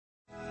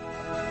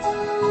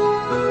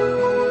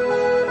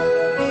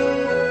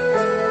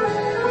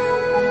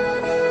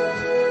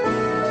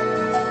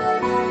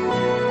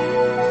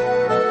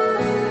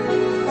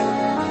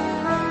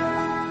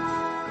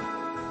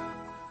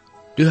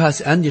Du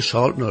hast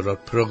angeschaut naar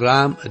het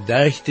programma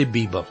Durch de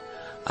Bibel.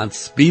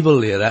 Als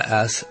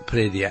Bibellehrer is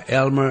prediker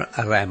Elmer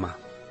Reimer.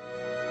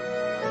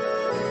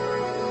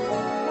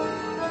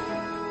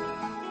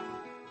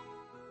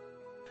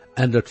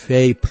 En dat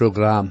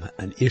programma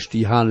in 1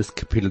 Johannes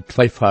kapitel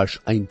 2 vers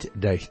 1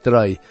 durch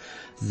 3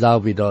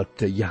 zou we dat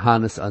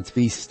Johannes ons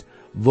wijst,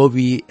 wo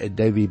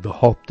we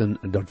behaupten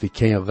dat we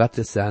geen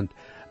retten zijn,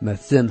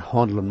 met zin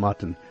handelen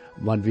moeten,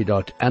 wanneer we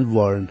dat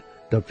antwoorden,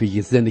 dat we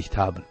gesinnigt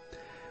haben.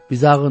 Wir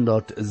sagen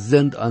dort,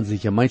 sind unsere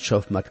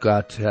Gemeinschaft mit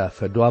Gott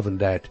verdorben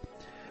dat.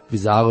 Wir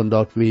sagen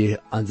dort, wir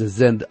unsere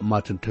Sünd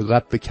müssen zu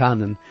Gott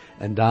bekennen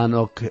und dann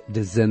auch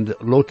die Sünd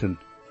loten,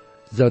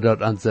 so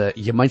dass unsere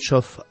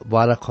Gemeinschaft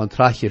wahre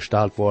Kontrakt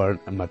gestellt worden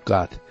mit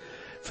Gott.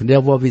 Von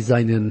der, wo wir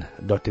seinen,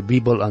 dort die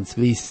Bibel uns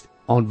wies,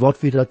 und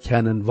was wir dort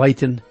können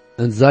weiten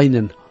und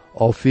seinen,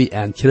 ob wir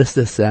an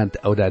Christus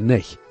sind oder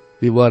nicht.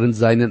 Wir wollen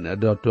seinen,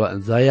 dort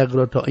ein sehr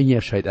großer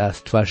Unterschied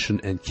ist zwischen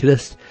in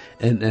Christ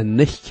und in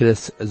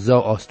Nicht-Christ, so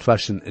aus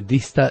zwischen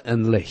Düster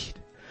und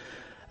Licht.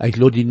 Ich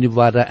lade die nu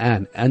weiter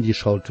an,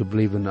 angeschaut zu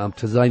bleiben,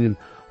 zu sein,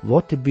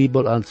 was die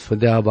Bibel uns von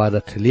der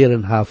weiter zu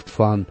lehren hat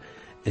von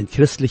ein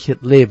christliches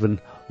Leben,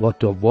 was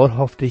da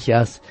wahrhaftig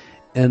ist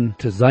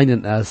und zu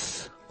sein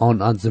ist an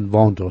unseren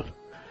Wandel.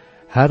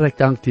 Herr, ich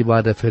danke dir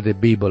weiter für die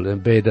Bibel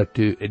und bete, dass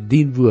du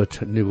dein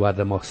Wort nu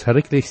weiter machst.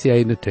 Herrlich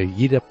sein, zu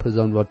jeder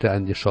Person, was du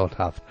angeschaut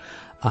hast.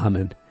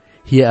 Amen.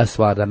 Hier ist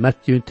weiter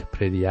Matthew,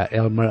 Prediger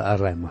Elmer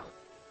Reimer.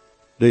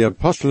 De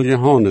apostel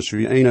Johanes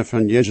wie einer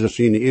van Jezus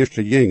zijn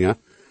eerste jünger,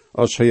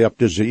 als hij op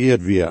deze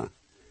eerd weer.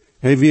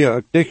 Hij weer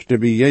ook dichter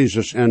bij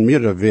Jezus en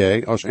meer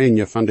weg als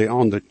een van de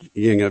andere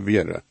jünger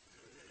weer.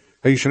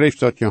 Hij schreef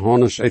dat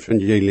Johannes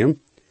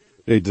evangelium,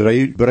 de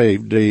 3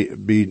 brieven die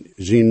bij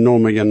zijn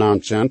namen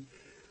genaamd zijn,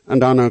 en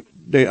dan ook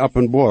de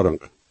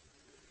openbaring.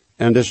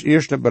 En des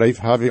eerste brief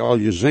hebben we al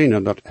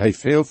gezien dat hij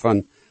veel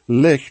van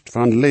licht,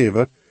 van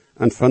leven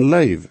en van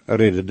leven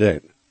reden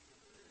deed.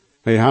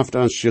 Hij heeft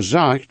ons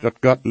gezegd dat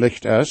God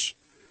licht is,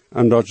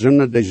 en dat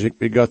zinnen die zich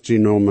bij God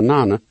zijn namen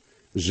namen,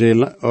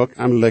 zullen ook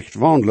am licht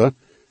wandelen,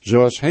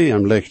 zoals hij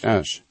am licht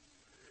is.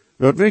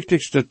 Het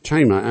wichtigste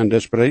thema in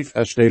des brief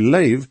is de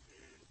leven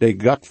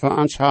die God voor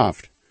ons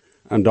heeft,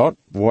 en dat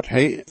wordt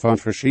hij van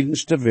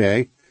verschiedenste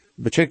wegen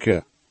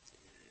betekenen.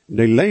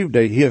 De leven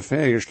die hier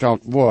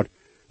vergesteld wordt,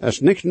 is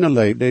niet een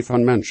leven die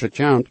van mensen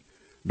komt,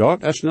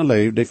 dat is een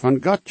leven die van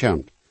God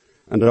komt.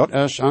 En dat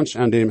is ons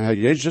aan dem Herr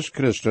Jezus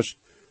Christus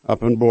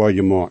openbaar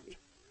gemaakt.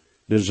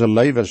 Deze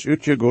leven is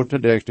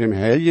uitgegoten door dem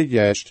Heilige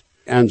Geest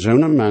en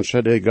zo'n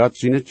mensen die God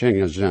zijn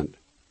kinderen zijn.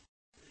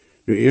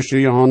 Nu 1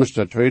 Johannes,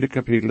 de 2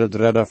 kapitel,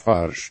 3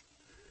 vers.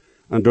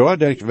 En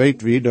doordat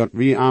weet we dat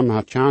we aan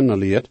het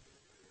kennen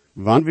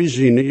want we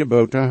zijn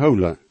geboten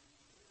houden.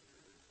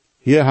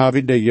 Hier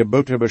hebben we de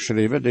geboten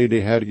beschreven die de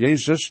Herr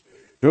Jezus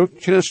door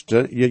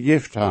Christus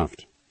gegeven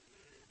heeft.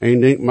 Eén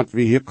ding moet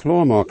we hier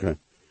klaarmaken.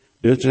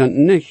 Dit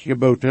zijn niet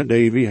geboten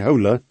die we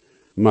houden,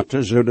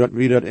 moeten zodat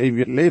we dat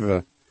eeuwig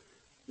leven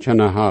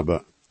kunnen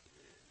hebben.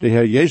 De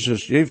Herr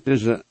Jezus geeft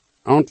deze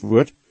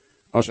antwoord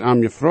als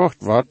hem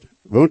gevraagd wordt,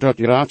 woont dat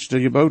laatste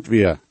gebod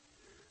weer.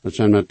 Dat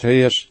zijn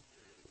Matthäus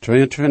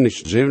 22,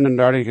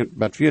 37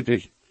 tot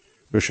 40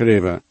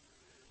 beschreven.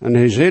 En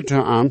hij zei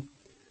te hem,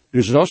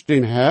 du sollst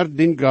den Herr,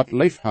 den Gott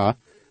lief ha,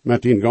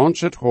 met din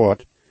ganze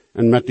hart,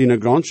 en met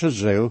din ganze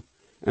ziel,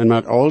 en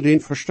met al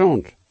din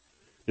verstand.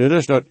 Dit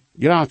is dat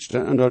grootste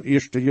en dat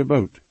eerste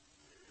gebod.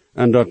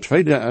 En dat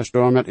tweede is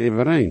daar met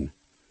overeen.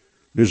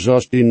 Du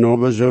sollst din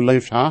naaste zo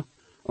lief ha,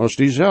 als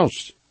die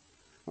zelfs.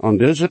 Aan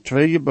deze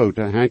 2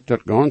 geboden hangt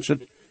dat ganze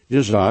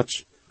gezag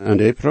en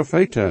de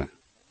profeten.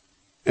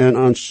 En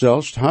ons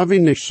zelfs hebben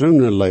we niet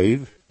zo'n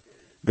leven.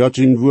 God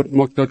zijn woord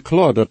maakt dat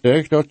klaar, dat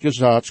echt dat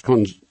gezag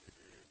kan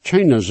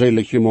keine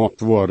selig gemaakt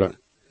worden.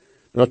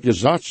 Dat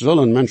gezag zal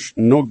een mens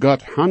nog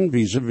God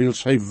aanwijzen, wil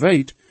hij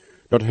weet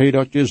dat hij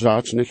dat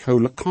gezag niet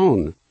houden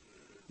kan.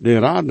 De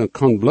raden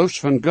kan bloos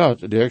van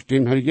God, door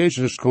dem Herr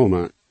Jezus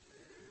komen.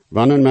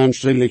 Wanneer een mens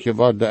selig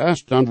geworden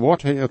is, dan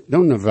wordt hij ook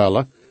doen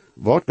willen,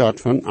 wat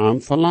God van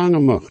hem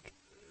verlangen mocht.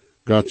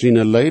 God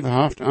zijn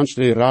leven heeft ons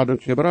de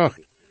raden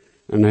gebracht,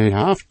 en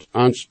hij heeft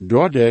ons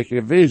doordat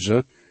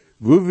gewezen,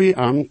 hoe we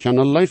hem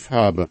kunnen leef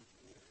hebben,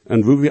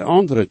 en hoe we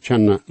anderen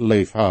kunnen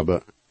leef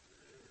hebben.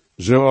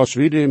 Zoals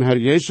we dem Herr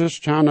Jezus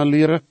kunnen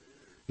leren,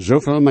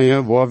 zoveel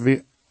meer waar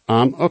we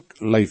hem ook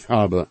leef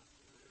hebben.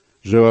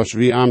 Zoals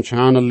we hem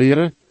kunnen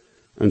leren,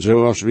 en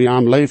zoals we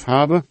hem leef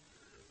hebben,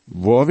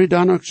 waar we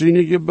dan ook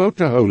zijn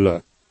geboten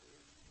houden.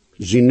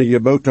 Zijn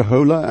geboten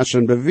houden is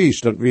een bewijs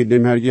dat we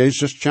dem Herr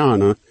Jezus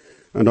kennen,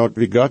 en dat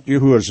we God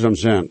gehoorzaam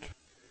zijn.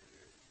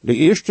 De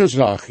eerste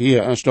zaak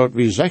hier is dat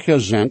we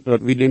zeker zijn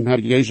dat we dem Herr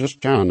Jezus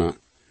kennen.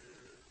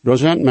 Er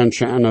zijn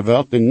mensen in de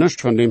wereld die niets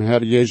van dem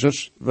Herr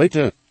Jezus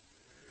weten.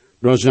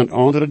 Er zijn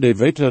anderen die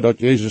weten dat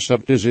Jezus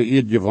op deze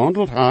eerd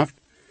gewandeld heeft,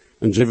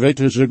 en ze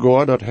weten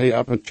sogar dat hij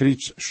op een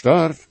kruis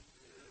stierf.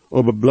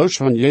 Maar bloos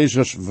van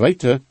Jezus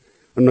weten,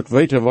 en ook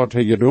weten wat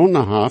hij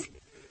gedaan heeft,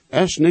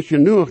 is niet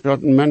genoeg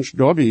dat een mens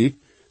daarbij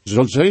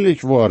zal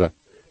selig worden.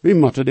 We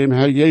moeten dem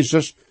Herr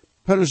Jezus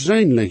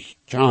persoonlijk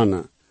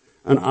kennen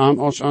en hem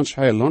als ons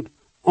heiland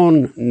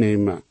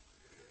aannemen.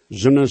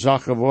 Zo'n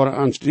zaken worden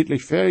ons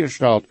duidelijk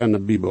vergesteld in de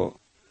Bijbel.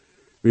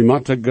 We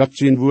moeten God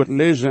zijn woord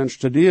lezen en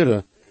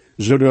studeren,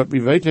 zodat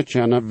we weten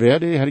kennen wer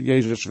de Heer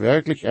Jezus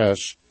werkelijk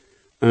is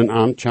en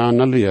hem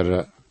kennen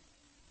leren.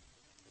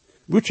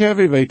 Moet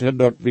we weten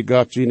dat we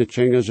God zijn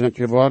kinderen zijn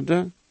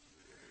geworden?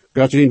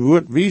 God zijn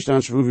woord wijst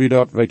ons hoe we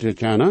dat weten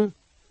kennen.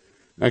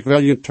 Ik wil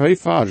je 2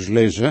 vers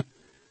lezen,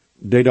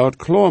 die dat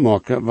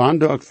klaarmaken,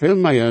 wanneer er ook veel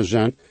meer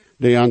zijn,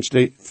 die ons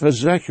de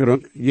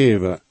verzekering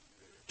geven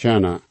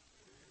kennen.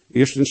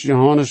 Eerstens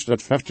Johanes,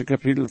 dat 5e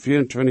kapitel,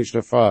 24e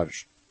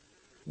vers.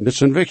 Dit is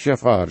een wichtige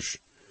vers.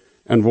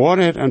 En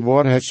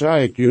waarheid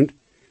zei ik junt,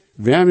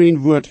 wer mijn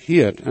woord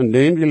heert en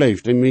dem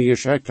geleefd en mij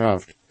geschikt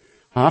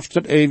heeft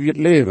het eeuwig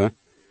leven,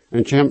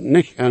 en komt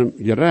niet aan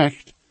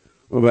gerecht,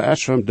 maar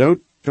is van dood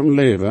zum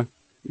leven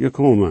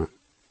gekomen.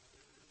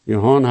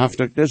 Johannes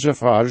heeft ook deze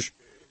vers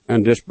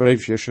en dit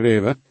brief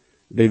geschreven,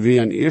 die we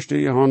in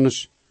 1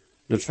 Johannes,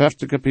 het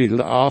 5e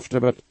kapitel,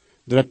 after het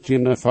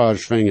 13e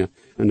vers vingen.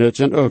 En dit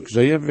zijn ook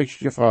zeer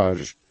wichtige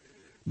vers.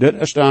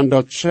 Dit is dan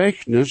dat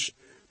zeugnis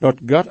dat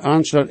God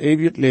ons dat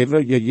eeuwig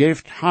leven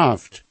gegeven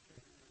heeft.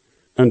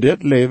 En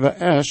dit leven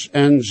is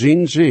in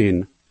zijn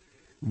zin.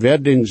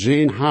 Wer den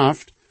zin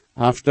heeft,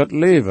 heeft dat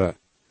leven.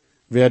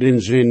 Wer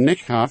den zin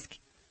niet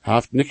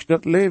heeft niet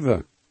dat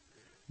leven.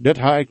 Dit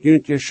heb ik nu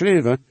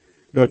geschreven,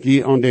 dat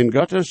je aan den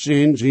Gottes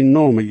zin zijn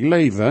naam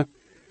leven,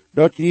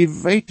 dat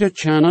je weten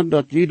kennen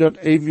dat je dat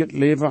eeuwig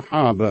leven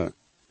hebben.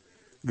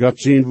 God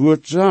zijn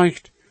woord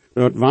zegt,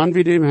 dat wanneer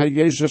we dem Herr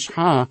Jezus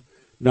ha,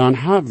 dan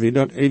hebben we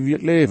dat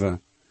eeuwig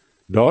leven.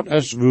 Dat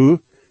is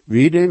hoe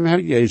we dem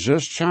Herr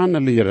Jezus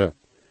kennen leren.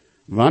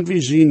 Wanneer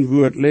we zijn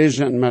woord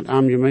lezen en met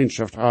hem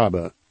gemeenschap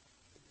hebben.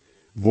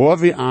 Waar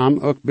we hem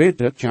ook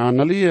beter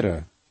kennen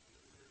leren.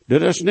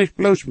 Dit is niet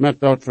bloos met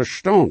dat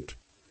verstand,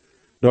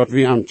 dat we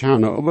hem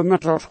kennen, maar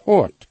met dat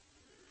hart,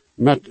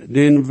 met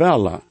den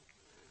wille,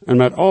 en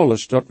met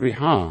alles dat we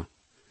hebben,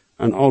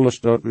 en alles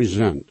dat we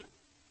zijn.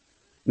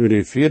 Nu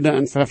de 4e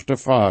en 5e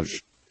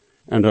vers,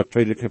 en dat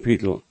 2e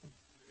kapitel.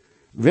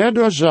 Wer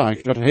door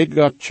zegt dat hij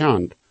God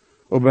kent,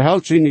 en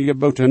behoudt zijn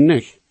geboten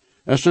niet,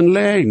 is een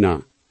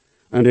leugner,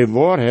 en de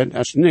waarheid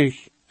is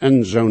niet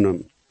in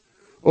zonem.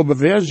 Aber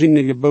wer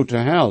zijn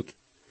geboten houdt,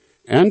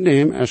 en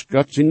dem is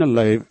God zijn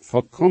leven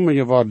volkomen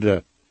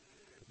geworden.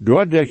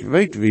 Doordat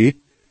weet we,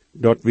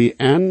 dat we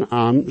in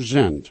hem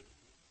zijn.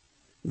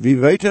 We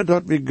weten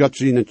dat we God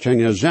zijn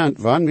kinderen zijn,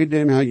 wanneer we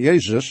dem Herr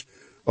Jezus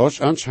als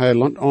ons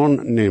heiland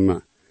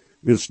aannemen.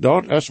 Wils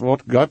dat is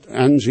wat God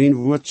in zijn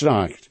woord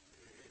zegt.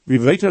 We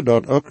weten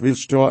dat ook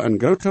wils daar een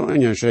grote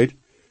onderscheid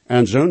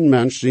en zo'n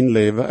mens zijn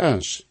leven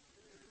is.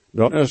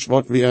 Dat is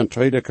wat we in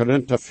 2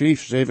 Korinther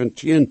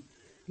 5:17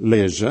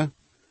 lezen.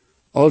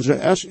 Als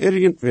is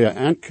irgendwer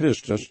in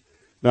Christus,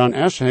 dan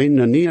is hij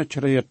een nieuwe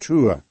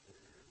creatuur.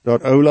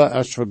 Dat oude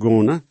is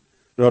vergonnen,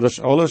 dat is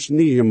alles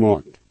nieuw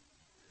gemaakt.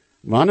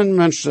 Wanneer een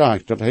mens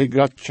zegt dat hij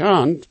God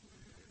kent,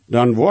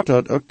 dan wordt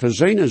het ook te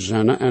zijn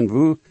zinnen en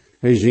hoe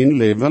hij zijn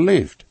leven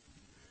leeft.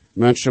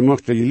 Mensen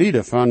mochten die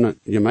lieden van de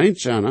gemeente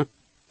zijn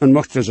en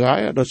mochten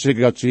zeggen dat ze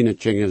God zijn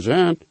kinderen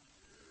zijn.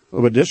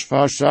 Maar dit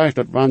vers zegt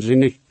dat wanneer ze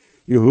niet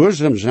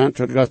gehoorzaam zijn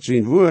tot God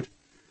zijn woord,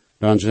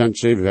 dan zijn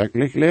ze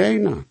werkelijk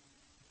leugner.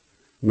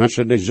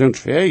 Mensen die zo'n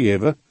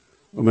vergeven,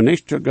 maar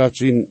niet tot God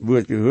zijn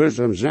woord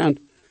gehoorzaam zijn,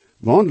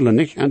 wandelen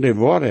niet in de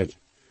waarheid.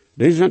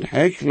 Die zijn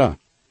hechler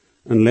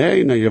en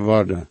leugner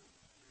geworden.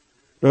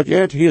 Dat je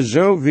het hier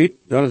zo weet,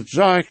 dat het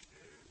zegt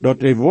dat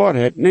de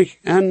waarheid niet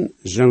in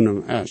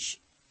zo'n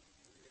is.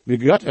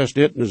 Wie God is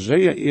dit een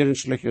zeer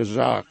ernstige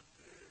zaak,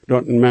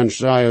 dat een mens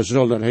zeggen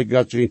zal dat hij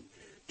God zijn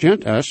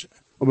kind is,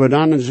 maar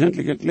dan een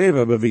zindelijk het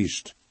leven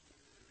bewijst.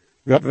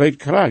 God weet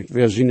krijgt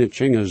wer zijn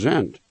kinderen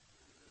zijn.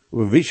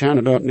 Maar wie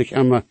zijn dat niet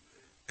immer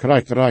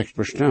krijgrecht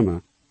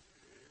bestemmen.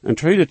 In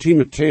 2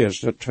 Timotheus,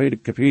 dat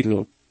 2e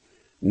kapitel,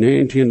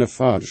 19e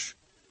vers,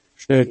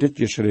 staat dit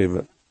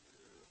geschreven.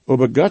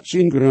 Aber God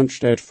zijn grond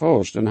staat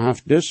vast en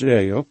heeft dit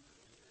regel,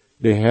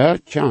 de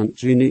Heer kent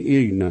zijn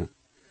eigene.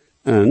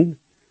 En,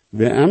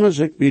 wer immer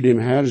zich bij dem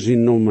Herr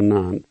zijn nomen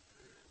aan,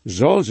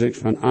 zal zich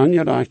van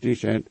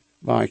ongerechtigheid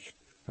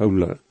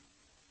weghouden.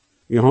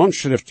 Johannes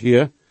schrift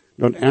hier,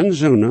 dat en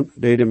zonen,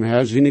 die dem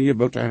Herr zijn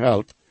geboten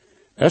houdt,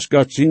 is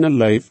God zijn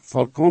leven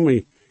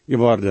volkomen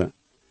geworden.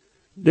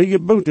 De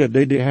geboten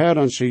die de Herr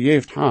ons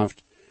gegeven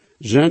heeft,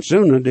 zijn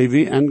zonen die we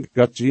in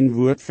God zijn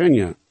woord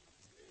vinden.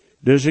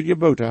 Deze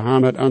geboten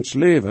hebben met ons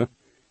leven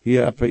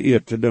hier op de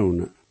eer te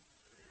doen.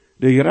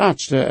 De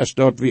grootste is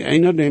dat we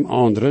een dem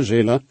andere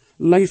zullen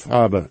lief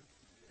hebben.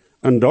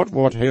 En dat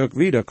wordt hij ook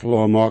wieder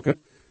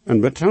klaarmaken en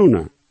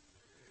betonen.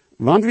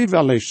 Want we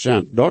wel eens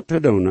zijn dat te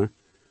doen,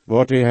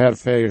 wat de Heer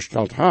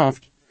vergesteld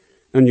heeft,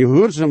 en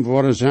gehoorzaam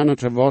worden zijn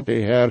te wat de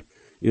Heer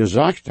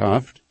gezegd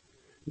heeft,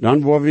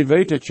 dan worden we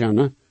weten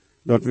kennen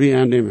dat we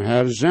aan dem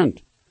Heer zijn,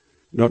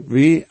 dat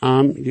we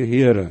aan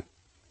geheren.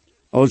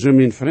 Also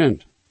mijn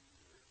vriend,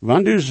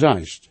 wanneer du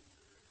zegt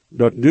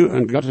dat du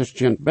een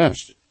Gotteskind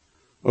bent,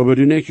 aber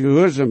du niet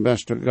gehoorzaam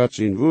bent tot God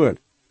zijn woord,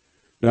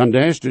 dan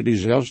daarst du die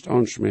zelfs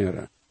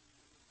aansmeren.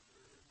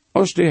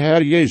 Als de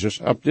Heer Jezus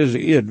op deze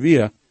eerd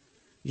weer,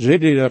 zei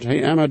hij dat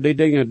hij immer die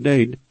dingen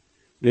deed,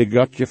 die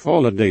God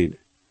gevallen deed.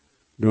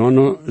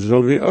 Dan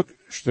zullen we ook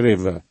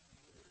streven.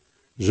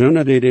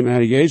 Zonen die dem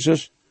Heer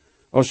Jezus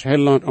als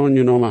heiland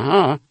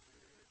aangenomen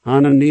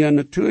hebben een nieuwe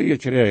natuur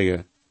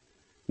gekregen.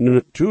 Een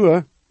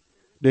natuur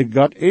die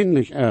God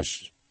ähnlich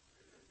is.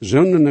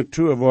 Zo'n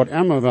natuur wordt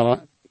immer wel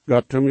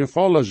God te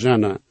gevallen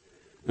zijn,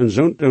 en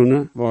zo'n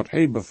doen wat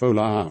hij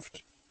bevolen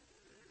heeft.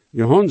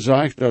 Johannes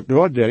zegt dat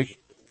doordat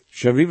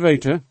zullen we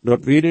weten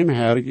dat we dem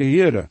Heer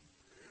geheren.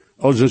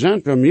 Also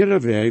zijn we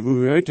meerdere wo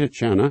we weten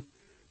kennen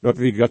dat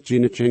we God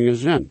zijn kinderen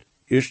zijn.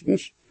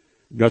 Eerstens,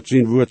 God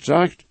zijn woord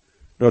zegt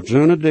dat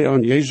zonen die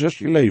aan Jezus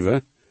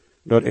leven,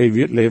 dat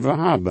eeuwig leven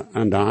hebben.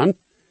 En dan,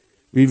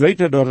 we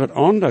weten dat het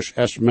anders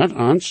is met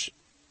ons,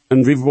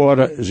 en we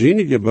worden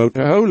zijn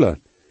geboden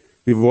houden.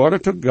 We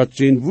worden tot God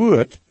zijn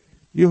woord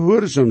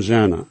gehoorzaam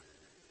zijn.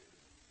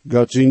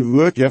 God zijn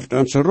woord geeft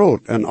ons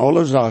rood en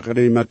alle zaken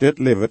die met dit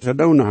leven te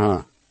doen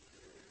hebben.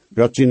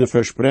 God zijn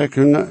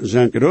versprekkingen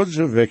zijn groot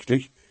zo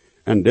wichtig,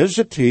 en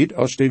deze tijd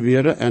als die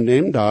weer en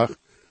een dag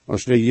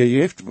als die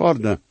gegeven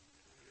worden.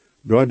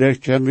 Doordat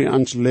kunnen we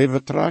ons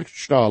leven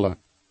terugstellen.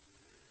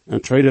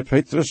 En 2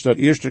 Petrus, dat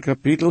eerste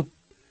kapitel,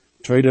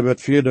 2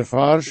 met 4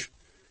 vers,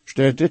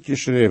 staat dit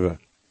geschreven.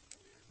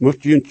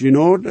 Moet je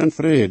genade en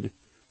vrede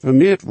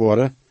vermeerd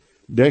worden,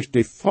 door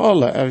de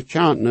volle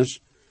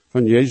erkennis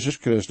van Jezus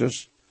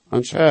Christus,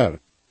 ons Heer.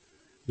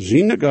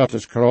 Zijn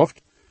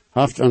Gotteskracht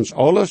heeft ons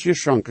alles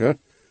geschonken,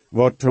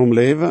 wat zum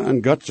leven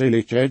en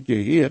godseligheid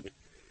geheert,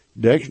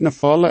 door de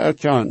volle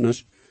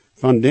erkennis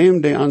van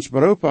dem die ons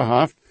beroepen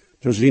heeft,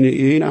 tot zijn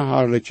ene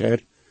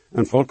heerlijkheid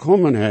en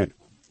volkomenheid.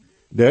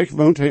 Daar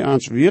woont hij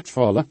ons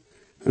weertvallen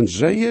en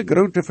zeer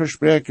grote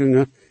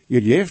versprekkingen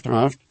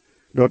gegeven heeft,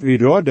 dat we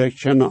doordat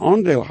kunnen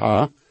aandeel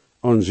hebben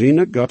aan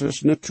zijn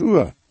Gottes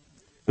natuur.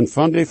 En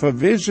van die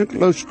verwezenlijk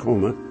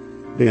loskomen,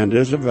 die in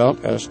deze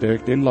wereld is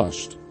door die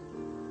last.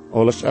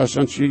 Alles is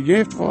ons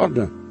gegeven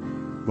worden,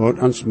 wat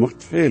ons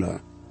mocht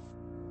velen.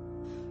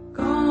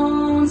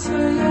 Ganz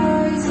für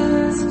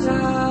Jesus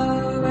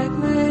da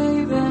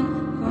wegleben,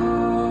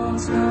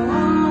 ganz nur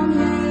am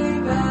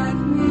Weg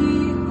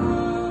nie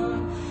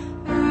an.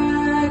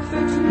 Ich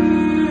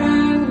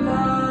vertrüren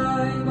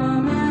Leib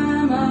am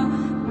Emma,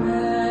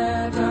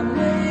 mit am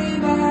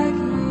Leben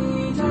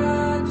nie da.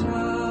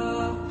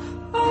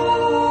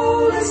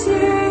 Alles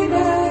je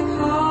weg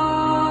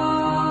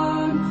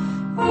an,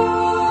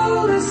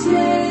 alles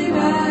je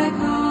weg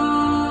an.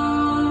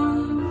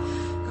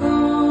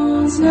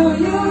 Ganz nur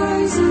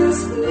Jesus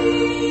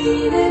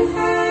lieb in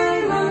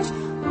Heiland,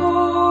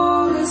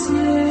 alles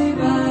je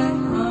weg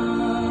an.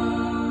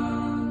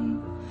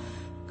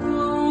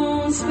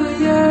 Ganz für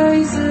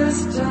Jesus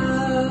da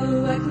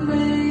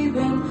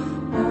wegleben,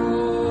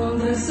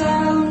 alles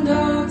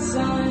ändert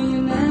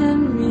sein in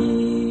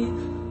mir.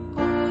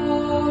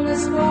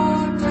 Alles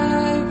Wort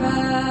der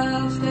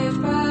Welt steht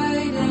bei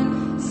den,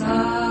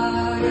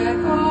 sag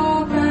ich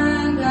ob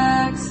und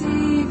ich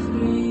sie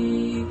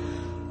frei.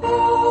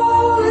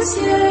 Alles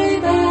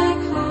je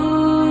weg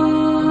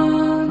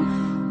an,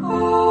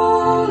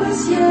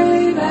 alles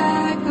je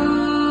weg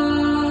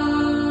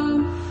an.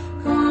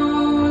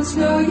 Ganz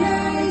nur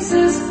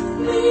Jesus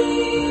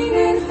lieb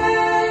in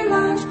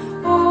Heiland,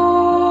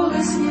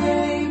 alles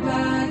je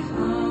weg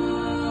an.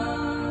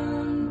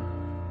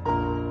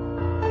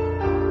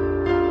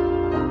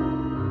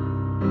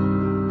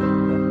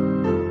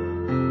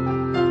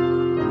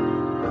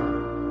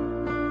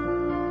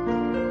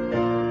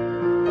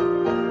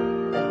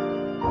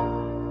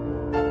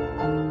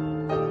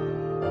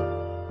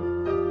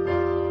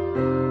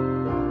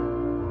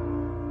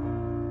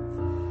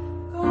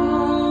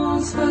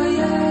 Ganz für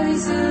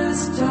Jesus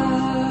da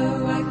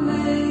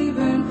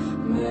wegleben,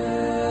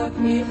 mög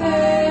mir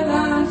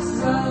Heiland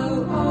so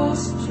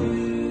aus du.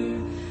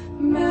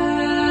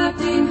 Mit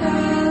den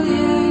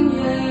Heiligen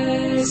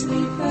Jesus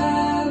mich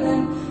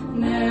fällen,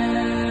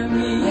 nimm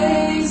mir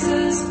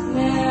Jesus,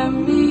 nimm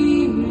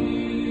mir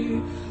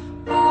nu.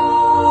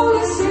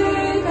 Alles je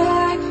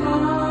weg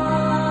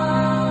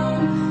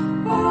an,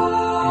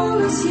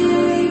 alles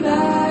je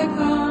weg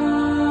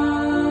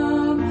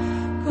an.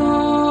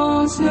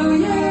 Ganz nur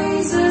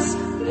Jesus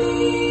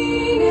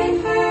lieb in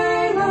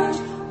Heiland,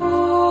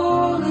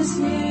 alles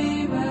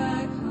je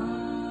weg an.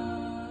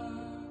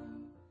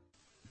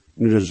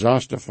 Nu de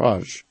 6e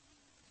vers.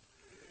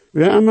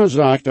 Wie immer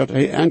sagt dat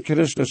hij in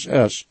Christus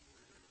is,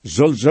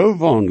 zal zo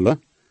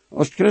wandelen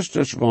als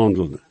Christus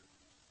wandelde.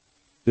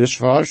 Dit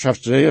vers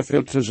heeft zeer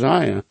veel te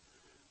zeggen,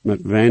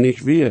 met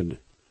weinig woord.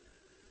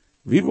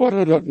 We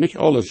worden dat niet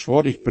alles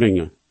voordig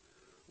brengen,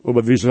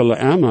 maar we zullen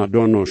immer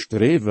door nog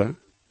streven.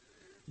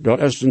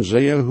 Dat is een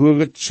zeer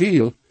hoge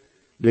ziel,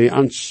 die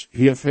ons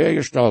hier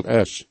vergesteld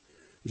is,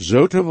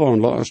 zo te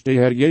wandelen als de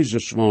Heer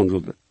Jezus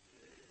wandelde.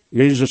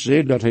 Jezus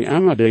zei dat hij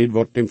immer deed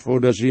wat hem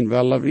voorzien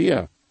wilde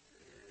weer.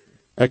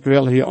 Ik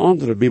wil hier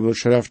andere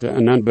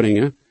bibelschriften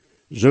aanbrengen,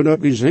 zodat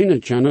we zien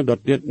kunnen dat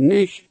dit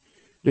niet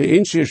de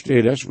enige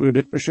stad is waar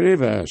dit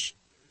beschreven is.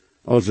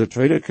 Also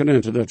 2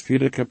 Korinther, dat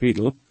 4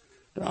 kapitel,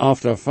 de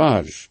 11e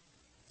vers.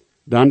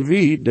 Dan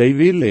wie, die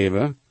we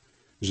leven,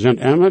 zijn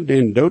immer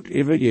den dood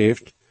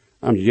overgeeft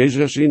aan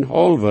Jezus in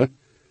halve,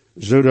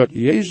 zodat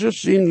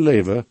Jezus zijn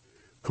leven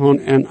kon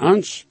en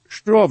ons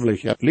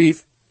strafelijk het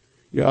lief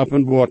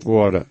geopenbaard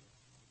worden.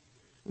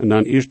 En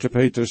dan 1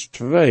 Petrus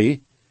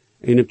 2,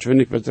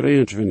 21 tot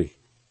 23.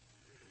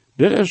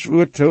 Dit is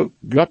waartoe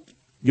God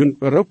junt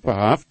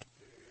beroepen heeft,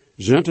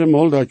 zijn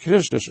eenmaal dat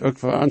Christus ook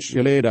voor ons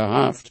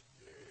geleden heeft,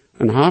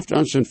 en heeft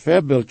ons een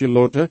voorbeeld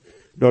gelaten,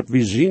 dat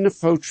we zijn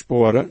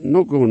voetsporen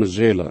nog kunnen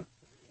zullen.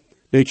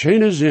 Die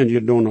geen zin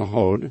gedaan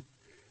houden,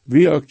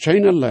 wie ook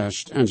geen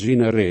last en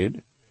zijn red,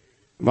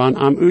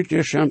 wanneer am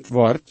uitgeschämt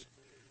wordt,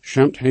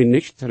 schämt hij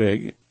niet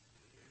terug,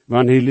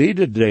 wanneer hij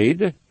lieden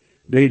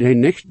deed hij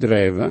niet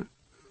drijven,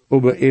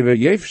 aber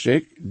overgeeft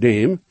zich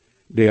dem,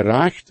 die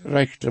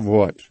rechte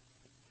wordt.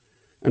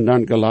 En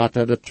dan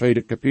Galater, het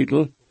 2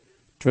 kapitel,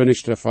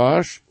 20e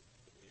vers.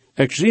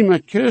 Ik zie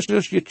met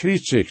Christus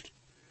gekruisigd,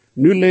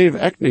 nu leef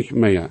ik niet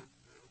meer,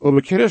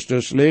 aber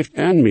Christus leeft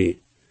in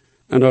mij.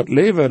 En dat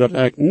leven dat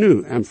ik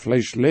nu am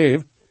vlees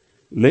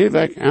leef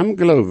ik am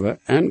geloven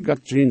en God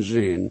zijn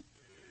zin,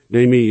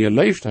 die mij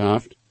geleefd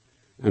heeft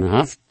en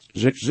heeft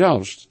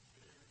zichzelf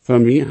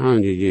voor mij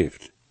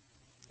aangegeven.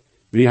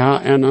 We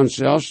hebben in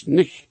onszelf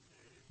niet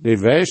de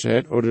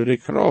wijsheid oder de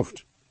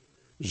kracht,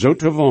 zo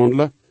te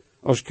wandelen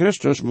als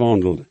Christus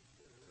wandelde.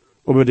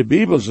 Maar de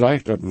Bijbel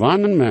zegt dat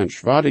wanneer een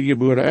mens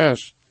wedergeboren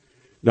is,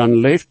 dan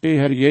leeft de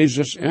Heer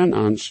Jezus in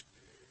ons,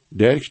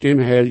 durch dem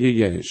Heilige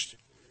Geest.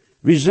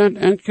 We zijn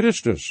in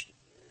Christus,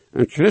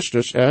 en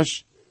Christus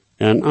is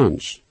in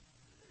ons.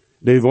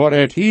 De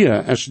waarheid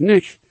hier is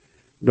niet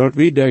dat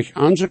we durch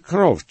onze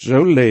kracht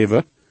zo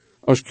leven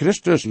als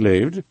Christus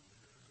leeft,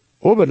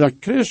 maar dat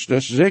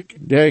Christus zich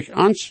durch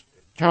ons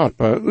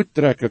Körper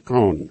uittrekken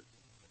kan.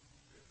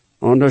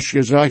 Anders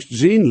gezegd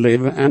zijn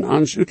leven en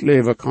ons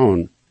uitleven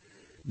kan.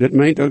 Dit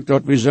meent ook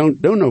dat we zo'n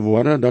doen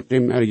worden dat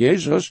dem Heer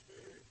Jezus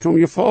toen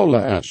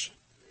gevallen is.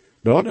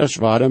 Dat is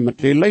waar met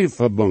die leven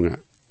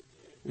verbonden.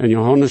 In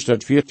Johannes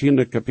dat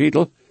 14e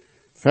kapitel,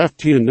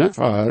 15e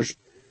vers,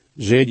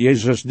 zegt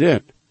Jezus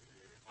dit.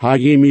 Ha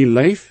je mij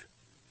lief,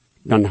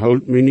 dan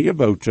houd mij niet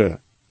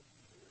geboten.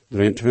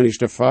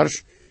 23e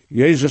vers,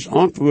 Jezus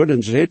antwoordde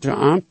en zei te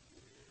hem,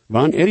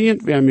 wanneer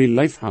irgendwer mij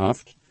lief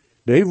heeft,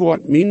 die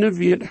wordt mijn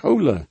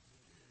weerhouden.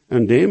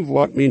 En dem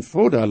wordt mijn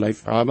vader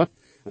lief hebben,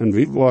 en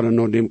we worden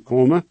naar dem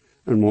komen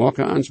en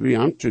maken ons bij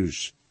hem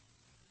thuis.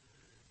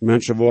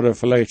 Mensen worden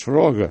vielleicht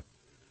vragen,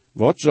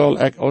 wat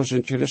zal ik als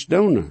een Christ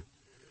doen?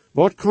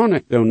 Wat kan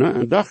ik doen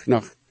en dag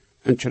nog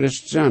een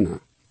Christ zijn?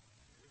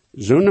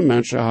 Zo'n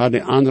mensen hadden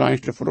de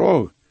aanreichte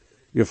vraag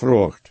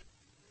gevraagd.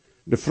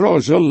 De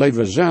vraag zal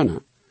leven zijn,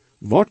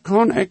 wat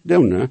kan ik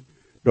doen,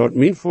 dat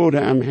mijn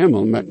vader in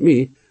hemel met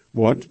mij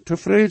wordt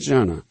tevreden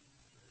zijn?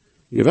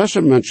 Je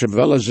wisse mensen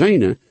willen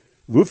zijn,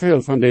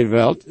 hoeveel van de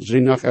wereld ze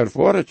nog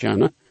ervaren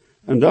kennen,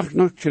 en dag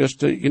nog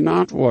Christen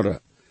genaamd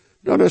worden.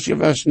 Dat is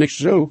gewis niet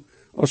zo,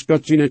 als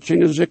God zijn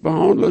kinderen zich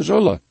behandelen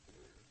zullen.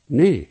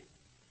 Nee.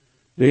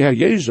 De Heer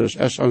Jezus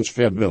is ons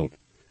voorbeeld.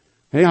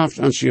 Hij heeft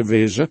ons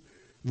gewezen,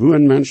 hoe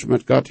een mens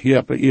met God hier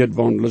op de aarde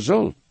wandelen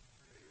zal.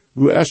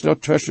 Hoe is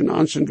dat tussen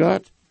ons en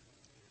God?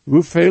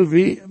 Hoeveel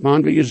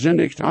wanneer we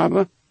gezindigd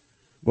hebben?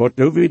 Wat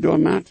doen we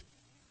daarmee?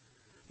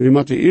 We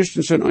moeten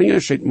eerst een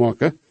onderscheid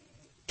maken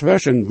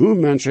tussen hoe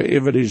mensen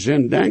over die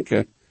zin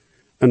denken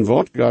en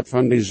wat God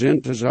van die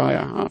zin te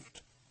zeggen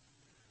heeft.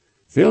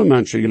 Veel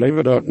mensen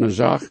leven dat een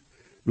zaak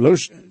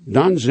bloos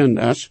dan zin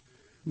is,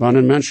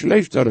 wanneer een mens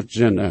leeft dat het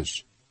zin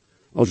is.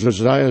 Als de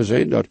zeggen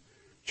zei dat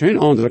geen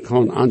andere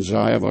kan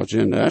aanzeggen wat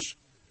zin is,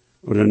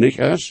 of niet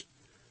is,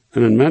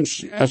 en een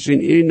mens is in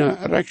ene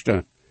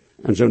rechter,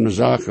 en zo'n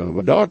zaken.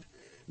 Maar dat,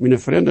 mijn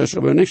vrienden, is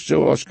aber niet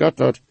zo als God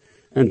dat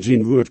en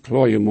zijn woord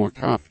klaar gemaakt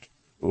heeft.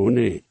 Oh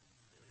nee.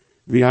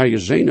 We hebben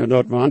gezien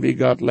dat wanneer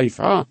we God lief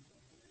hebben,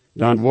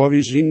 dan worden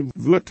we zijn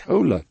woord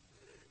houden.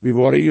 We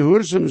worden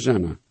gehoorzaam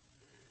zijn.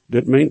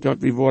 Dit meent dat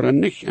we worden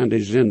niet in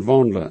de zin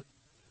wandelen.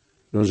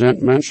 Er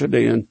zijn mensen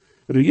die een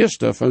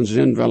register van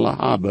zin willen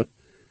hebben,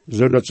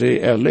 zodat ze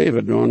er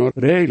leven door nog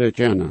regelen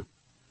kennen.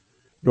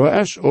 Er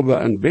is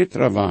aber een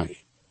betere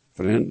weg,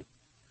 vriend.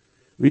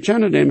 We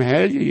kunnen dem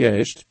Heilige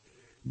Geest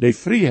de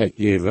vrijheid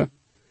geven,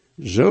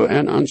 zo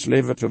in ons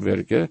leven te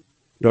werken,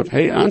 dat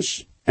hij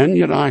ons in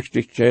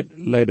gerechtigheid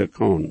leiden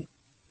kan.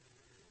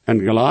 In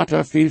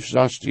Galater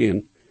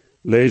 5:16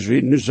 lezen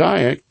we, nu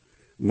zei ik,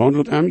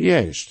 wandelt am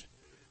Geest,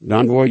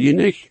 dan word je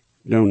niet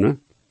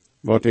doen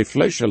wat de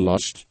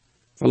vleeslast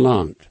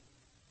verlangt.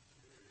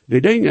 De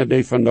dingen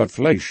die van dat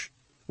vlees,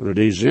 of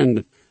die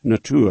zin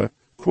natuur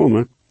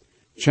komen,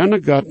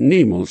 kunnen God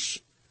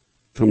niemals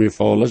te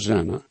vallen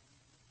zijn.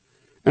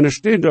 En er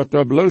staat dat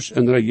er bloos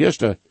een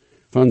register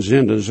van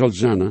zinden zal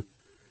zijn,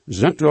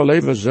 zijn er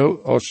leven zo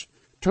als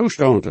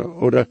toestanden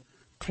of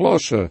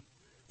klassen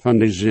van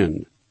die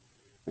zin.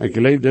 Ik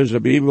lees deze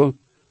Bijbel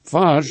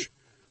vers,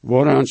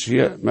 waar ons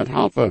hier met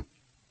helpen.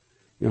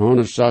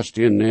 Johannes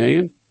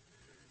 16:9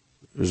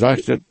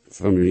 zegt het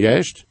van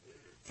juist,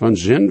 Van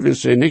zin wil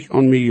ze niet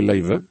aan mij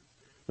leven.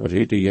 Dat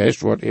heet de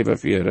juist wat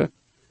evenveren.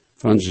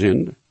 Van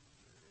zin.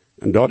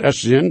 En dat is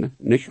zin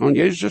niet aan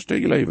Jezus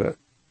te leven.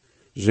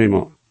 Zeg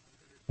maar.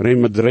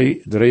 Römer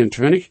 3,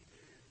 23.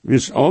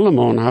 Wils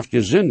allemaal heeft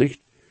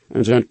gezündigd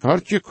en zijn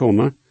kartje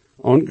komen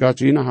aan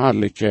Gods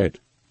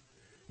herrlijkheid.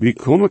 Wie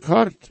komen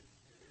kart?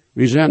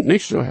 We zijn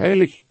niet zo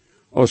heilig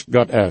als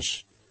God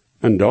is.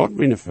 En dat,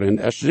 mijn vriend,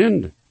 is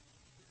zin.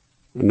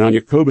 En dan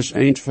Jacobus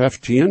 1,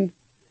 15.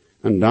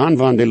 En dan,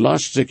 wanneer de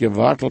last zich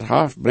geworteld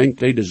heeft, brengt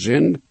hij de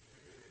zin.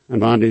 En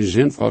wanneer de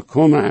zin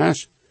volkomen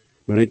is,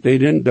 brengt hij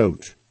den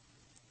dood.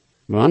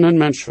 Wanneer een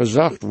mens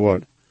verzacht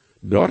wordt,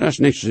 dat is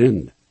niet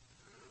zin.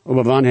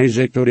 Maar wanneer hij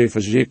zich door de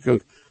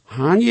verzekering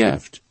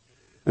aangeeft,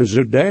 en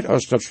zo deed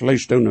als dat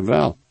vlees doen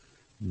wel,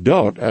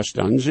 dat is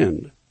dan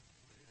zin.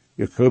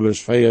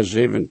 Jacobus 4,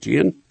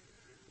 17.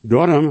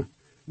 Daarom,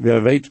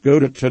 wer weet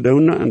Gode te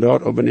doen en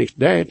dat aber niet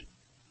deed,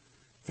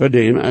 voor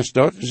dem is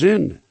dat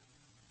zin.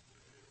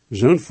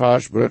 Zo'n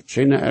vers braucht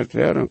geen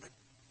erklärung.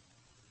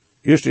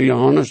 1.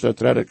 Johannes, dat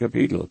 3.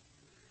 kapitel,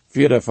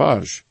 4.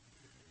 vers.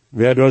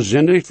 Wer door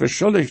zindigt,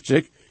 verschuldigt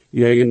zich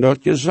tegen dat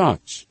gezag.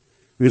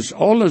 Wils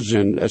alle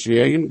zin is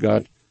tegen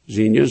God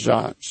zijn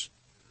gezag.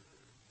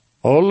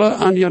 Alle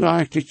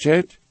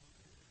ongerechtigheid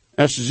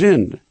is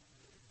zin.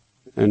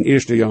 En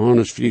 1.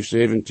 Johannes 4,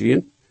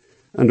 17.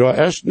 En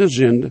daar is een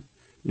zin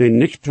die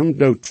niet zum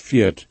dood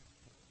führt.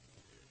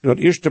 Dat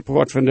eerste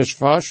poort van des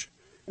vers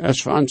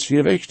is voor ons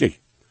hier wichtig.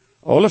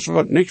 Alles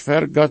wat niet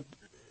voor God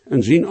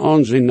en zijn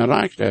aanzien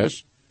erreicht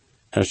is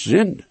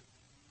zin.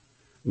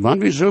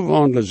 Wanneer we zo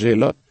wandelen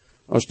zullen,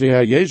 als de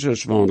Heer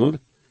Jezus wandelt,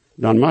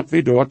 dan moet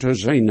we door te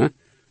zijn,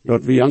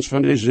 dat we ons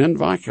van de zin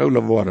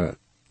weghouden worden.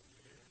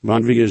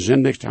 Wanneer we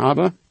gezündigd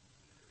hebben,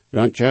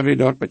 dan kunnen we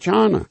dat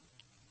betalen.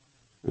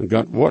 En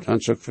God wordt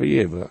ons ook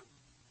vergeven.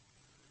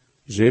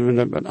 7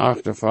 en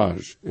 8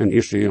 vers in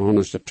 1.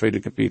 Johannes, het 2.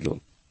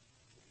 kapitel.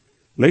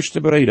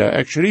 Liefste breder,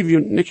 ik schreef je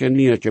niet een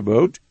nieuwtje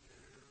boot,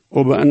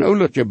 maar een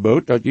oudertje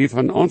boot dat je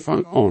van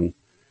aanvang aan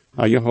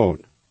had je gehad.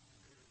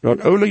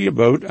 Dat oudertje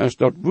boot is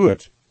dat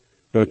woord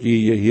dat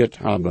je gehoord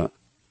hebben.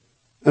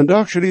 En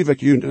daar schreef ik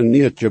je een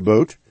nieuwtje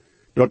boot,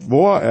 dat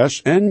waar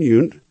is en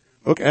je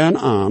ook een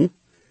arm,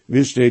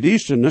 wist de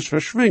duisternis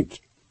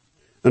verschwingt.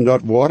 En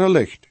dat ware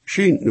licht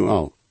schijnt nu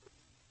al.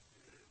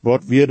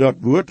 Wat weer dat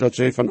woord dat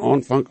zij van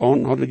aanvang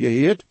aan hadden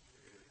gehoord?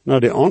 Nou,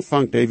 de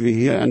aanvang die we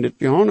hier in dit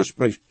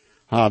Johannesbrief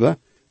hebben,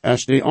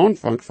 is de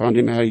aanvang van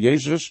de Heer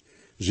Jezus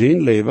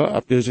zijn leven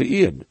op deze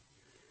aarde.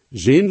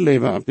 Zijn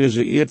leven op deze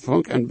aarde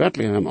vang in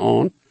Bethlehem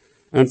aan,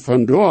 en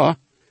vandaar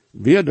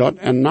weer dat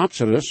in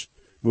Nazareth,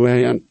 waar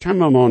hij een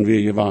timmerman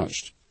weer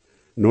was.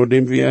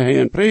 Naardem weer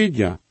hij een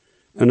prediker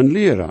en een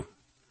leraar.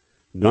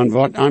 Dan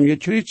wordt hem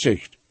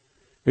gekruisigd.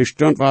 Hij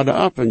stond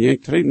waarde op en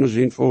ging terug naar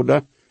zijn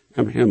vader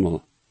im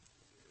hemel.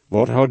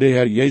 Wat had de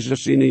Heer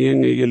Jezus zijn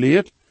jongen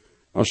geleerd,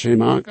 als hij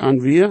maakt aan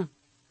weer?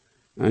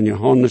 En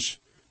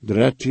Johannes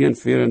 13,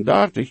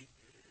 34,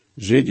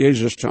 zegt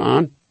Jezus te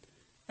aan,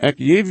 ik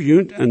geef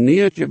junt een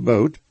nieuwtje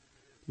bood,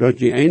 dat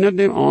je een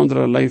dem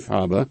andere leef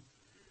hebben,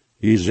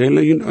 je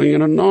zullen junt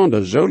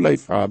einander zo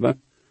leef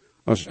hebben,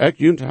 als ik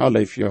junt haar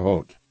leef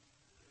gehad.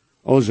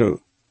 Also,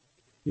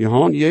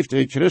 Johannes geeft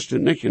de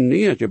Christen niet een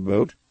nieuwtje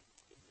bood,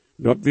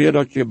 dat weer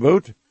dat je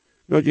bood,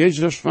 dat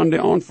Jezus van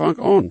de aanvang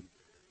aan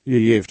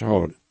gegeven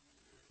had.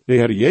 De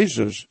Heer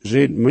Jezus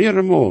zegt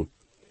meermaal,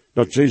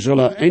 dat zij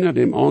zullen een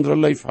dem andere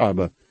leef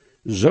hebben,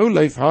 zo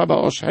leef hebben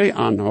als hij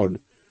aanhoudt,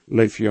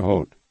 leef je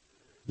houdt.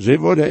 Zij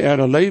worden er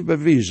alleen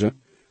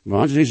bewezen,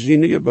 want zij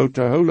zijn geboden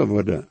te houden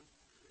worden.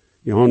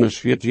 Johannes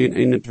 14,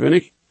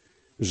 21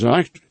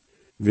 zegt,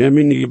 wie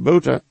mijn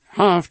geboden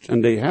heeft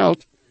en die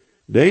houdt,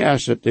 die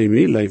is het die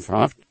mij leef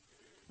heeft,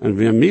 en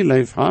wie mij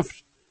leef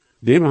heeft,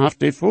 dem heeft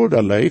die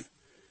vader leef,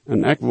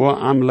 en ik wil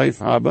am leef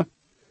hebben,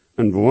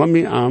 en wil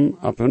mij am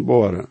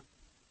openbaren.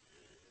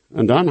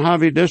 En dan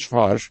hebben we dit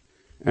vers,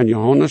 in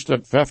Johannes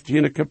dat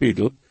 15e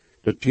kapitel,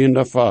 de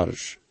 10e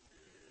vers.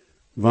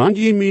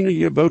 Wanneer je mijn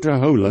geboden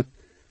houden,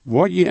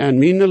 word je aan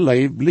mijn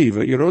leef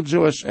blijven, je rot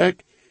zoals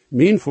ik,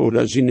 mijn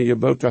vader zijn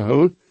geboden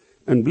houden,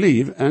 en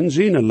blijf aan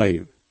zijn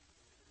leef.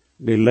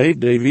 De leef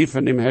die we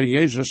van de Heer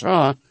Jezus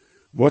hebben,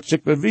 wordt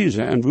zich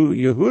bewezen, en hoe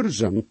je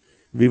gehoorzaam,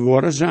 wie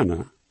worden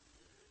zijn.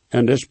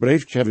 En das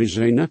briefje we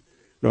zijn,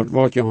 dat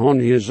wat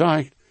Johannes hier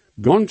zegt,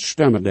 ganz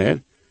stemmen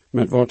daar,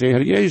 met wat de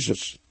Heer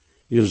Jezus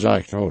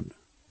gezegd had.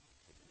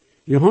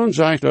 Johannes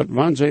zegt dat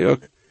wanneer zij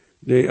ook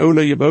de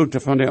oude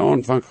geboden van de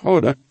aanvang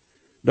hadden,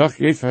 dat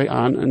geeft hij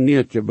aan een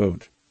nieuwtje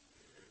bood.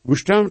 Hoe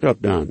stemt dat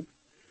dan?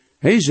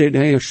 Hij zegt,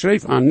 hij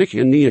schreef aan niet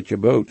een nieuwtje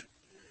bood.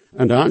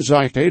 En dan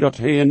zegt hij dat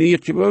hij een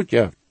nieuwtje bood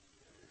heeft.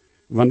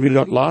 Wanneer we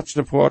dat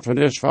laatste poort van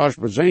dit vers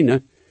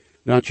bezinnen,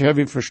 dan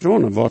hebben we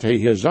verstaan wat hij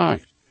hier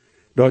zegt.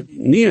 Dat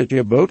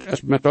nieuwtje bood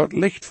is met dat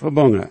licht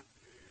verbonden.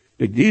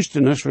 De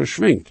duisternis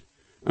verschwingt.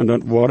 En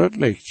dat wordt het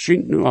licht,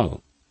 schijnt nu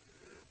al.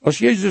 Als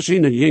Jezus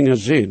in het jongen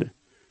zegt,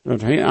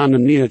 dat hij aan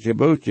een nieuwtje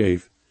bood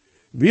geeft,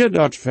 weer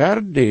dat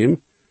ver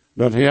dem,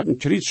 dat hij op een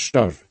kruis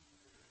stierf.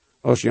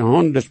 Als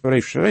Johannes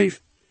brief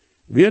schreef,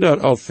 weer dat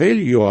al veel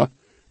jaar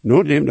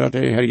Nodem dat de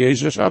Heer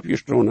Jezus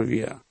opgestronen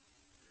weer.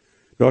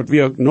 Dat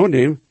we ook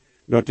nodem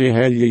dat de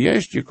Heilige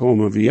Geest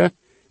gekomen weer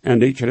en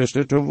de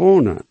Christen te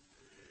wonen.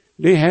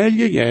 De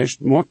Heilige Geest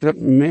maakt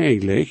het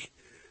mogelijk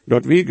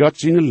dat we God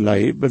zijn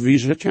lijf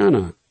bewijzen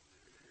kunnen.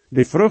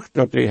 De vrucht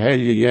dat de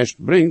Heilige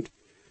Geest brengt,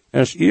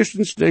 is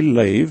eerstens de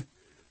lijf,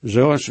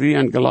 zoals we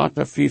in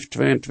Galater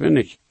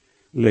 5:22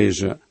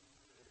 lezen.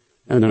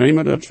 En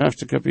Römer dat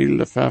 5e kapitel,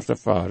 de 5e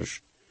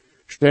vers,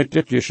 staat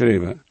dit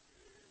geschreven.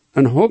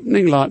 Een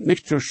hoopning laat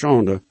niet zo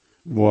schande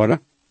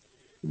worden,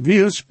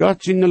 wils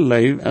God zijn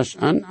lijf is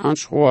aan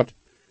ons hart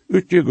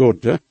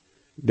uitgegoten,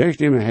 durch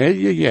dem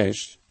Heilige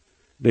Geest,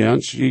 der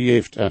ons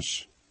gegeven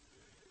is.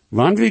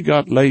 Wanneer we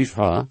God lijf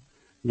hebben,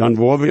 dan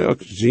worden we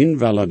ook zijn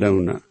willen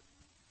doen.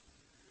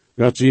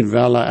 God zijn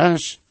willen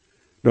is,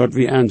 dat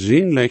we aan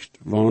zijn licht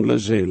wandelen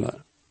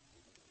zullen.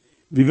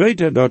 We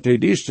weten dat de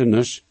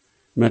duisternis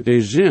met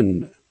de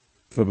zin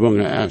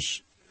verbonden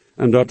is,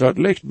 en dat dat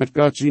licht met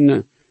God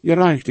zijn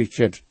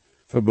gerechtigheid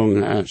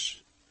verbonden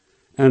is.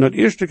 En het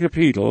eerste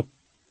kapitel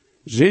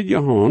ziet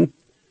Johannes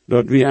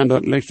dat we aan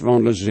dat licht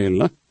wandelen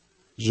zullen,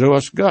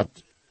 zoals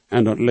God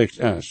aan dat licht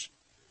is.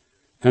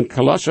 En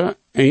Kolosser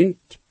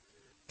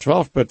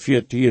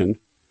 1:12-14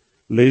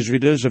 lezen we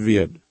deze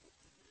weer.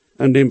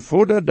 En dem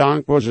Vader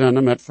dankbaar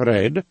zijn met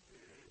vrede,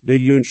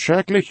 die ons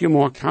schrikkelijk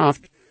gemaakt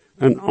heeft,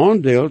 een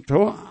aandeel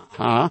te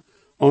ha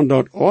aan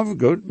dat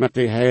overgoed met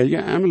de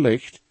heilige en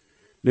licht,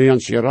 die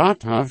ons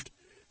geraad heeft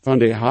van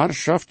de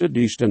heerschaft der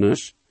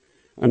duisternis,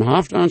 en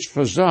heeft ons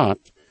verzaad,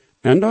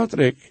 en dat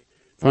rijk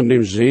van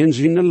dem zin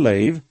zijn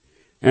leven,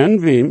 en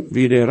wem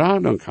wie de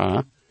radung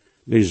ha,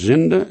 de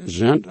zinde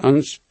zijn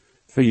ons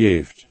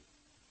vergeeft.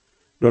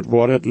 Dat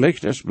wordt het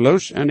licht is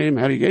bloos en dem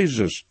Herr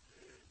Jezus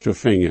te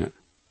vingen.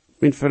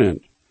 Mijn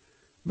vriend,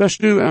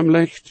 bist du am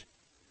licht?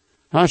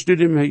 Hast du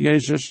dem Herr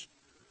Jezus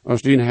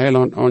als den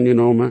Heiland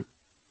aangenomen?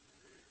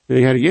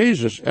 De Herr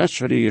Jezus is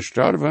voor die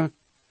gestorven,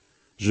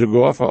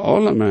 sogar voor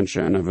alle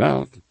mensen in de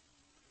wereld.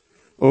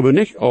 Aber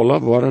nicht alle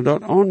worden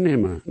dat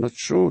aannemen, dat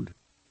is zo.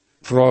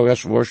 Vraag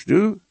is, was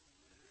du?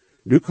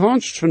 Du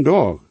kannst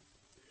vandaag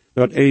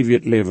dat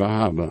eeuwig leven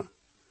hebben,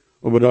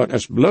 aber dat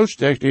is bloos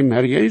durch dem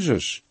Herr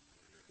Jezus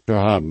te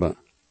hebben.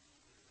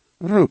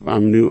 Roep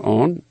hem nu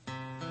aan.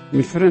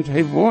 Mijn vriend,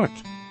 hij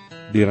wordt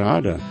die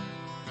raden.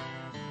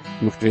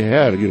 Mocht de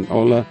Heer jullie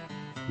alle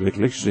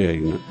wirklich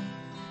segnen.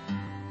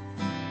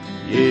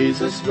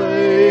 Jesus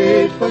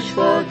weet voor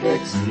schwach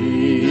ik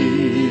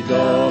zie,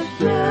 dat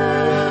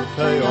geeft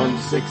hij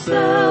ons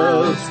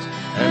zichzelf,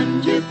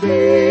 en je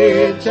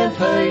weet en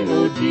hij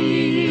nu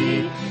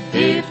die,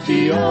 heeft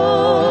die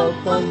op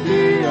van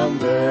die am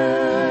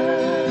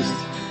best.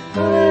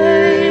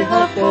 Hij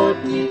hat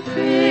God niet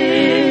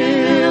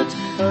veelt,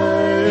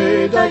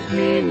 hij dat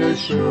meine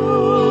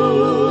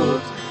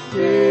schuld.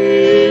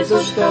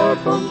 Jezus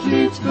starb und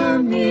litt für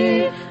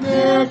mich,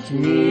 macht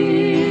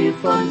mich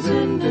von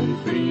Sünden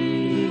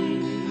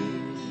frei.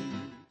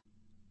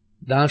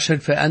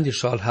 Dankeschön für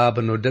angeschaut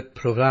haben nur das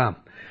Programm.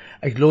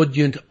 Ich lade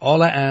junt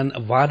alle an,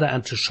 weiter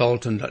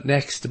anzuschalten das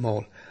nächste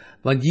Mal.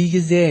 Wenn die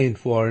gesehen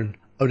worden,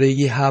 oder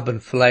je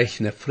haben vielleicht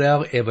eine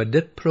Frage über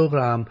das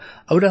Programm,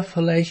 oder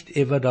vielleicht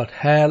über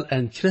das Heil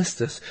in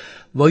Christus,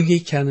 wo je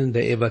können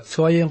die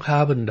Überzeugung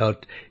haben, dass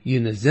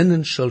jene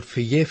Sinnenschuld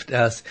vergift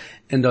ist,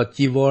 und dass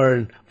je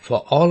wollen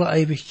für alle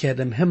Ewigkeit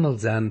im Himmel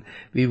sein,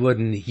 wir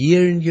würden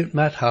hier in jut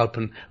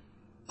mithelfen,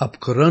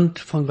 aufgrund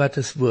von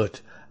Gottes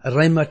Wort.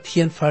 Römer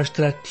 10, Vers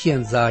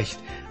 13 sagt,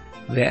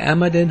 wer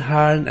immer den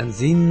Herrn in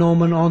seinen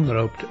Namen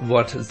anruft,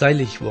 wird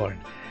selig worden.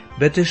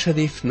 Bitte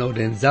schrift nur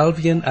den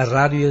selben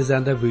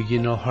Radiosender, wo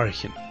ihr noch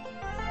horchen.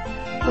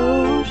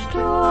 O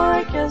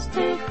stark ist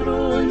die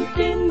Grund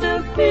in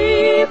der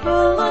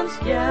Bibel ans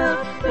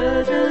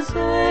Hjärta des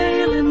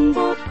Heilen,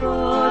 vårt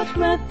Gott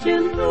med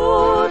din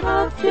nåd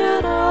hat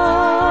gerat.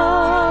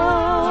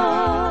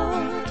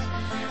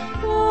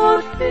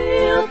 Vårt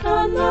fehlt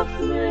han av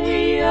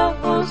mig,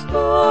 aus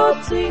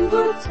Gott sin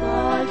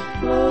Gutsheit,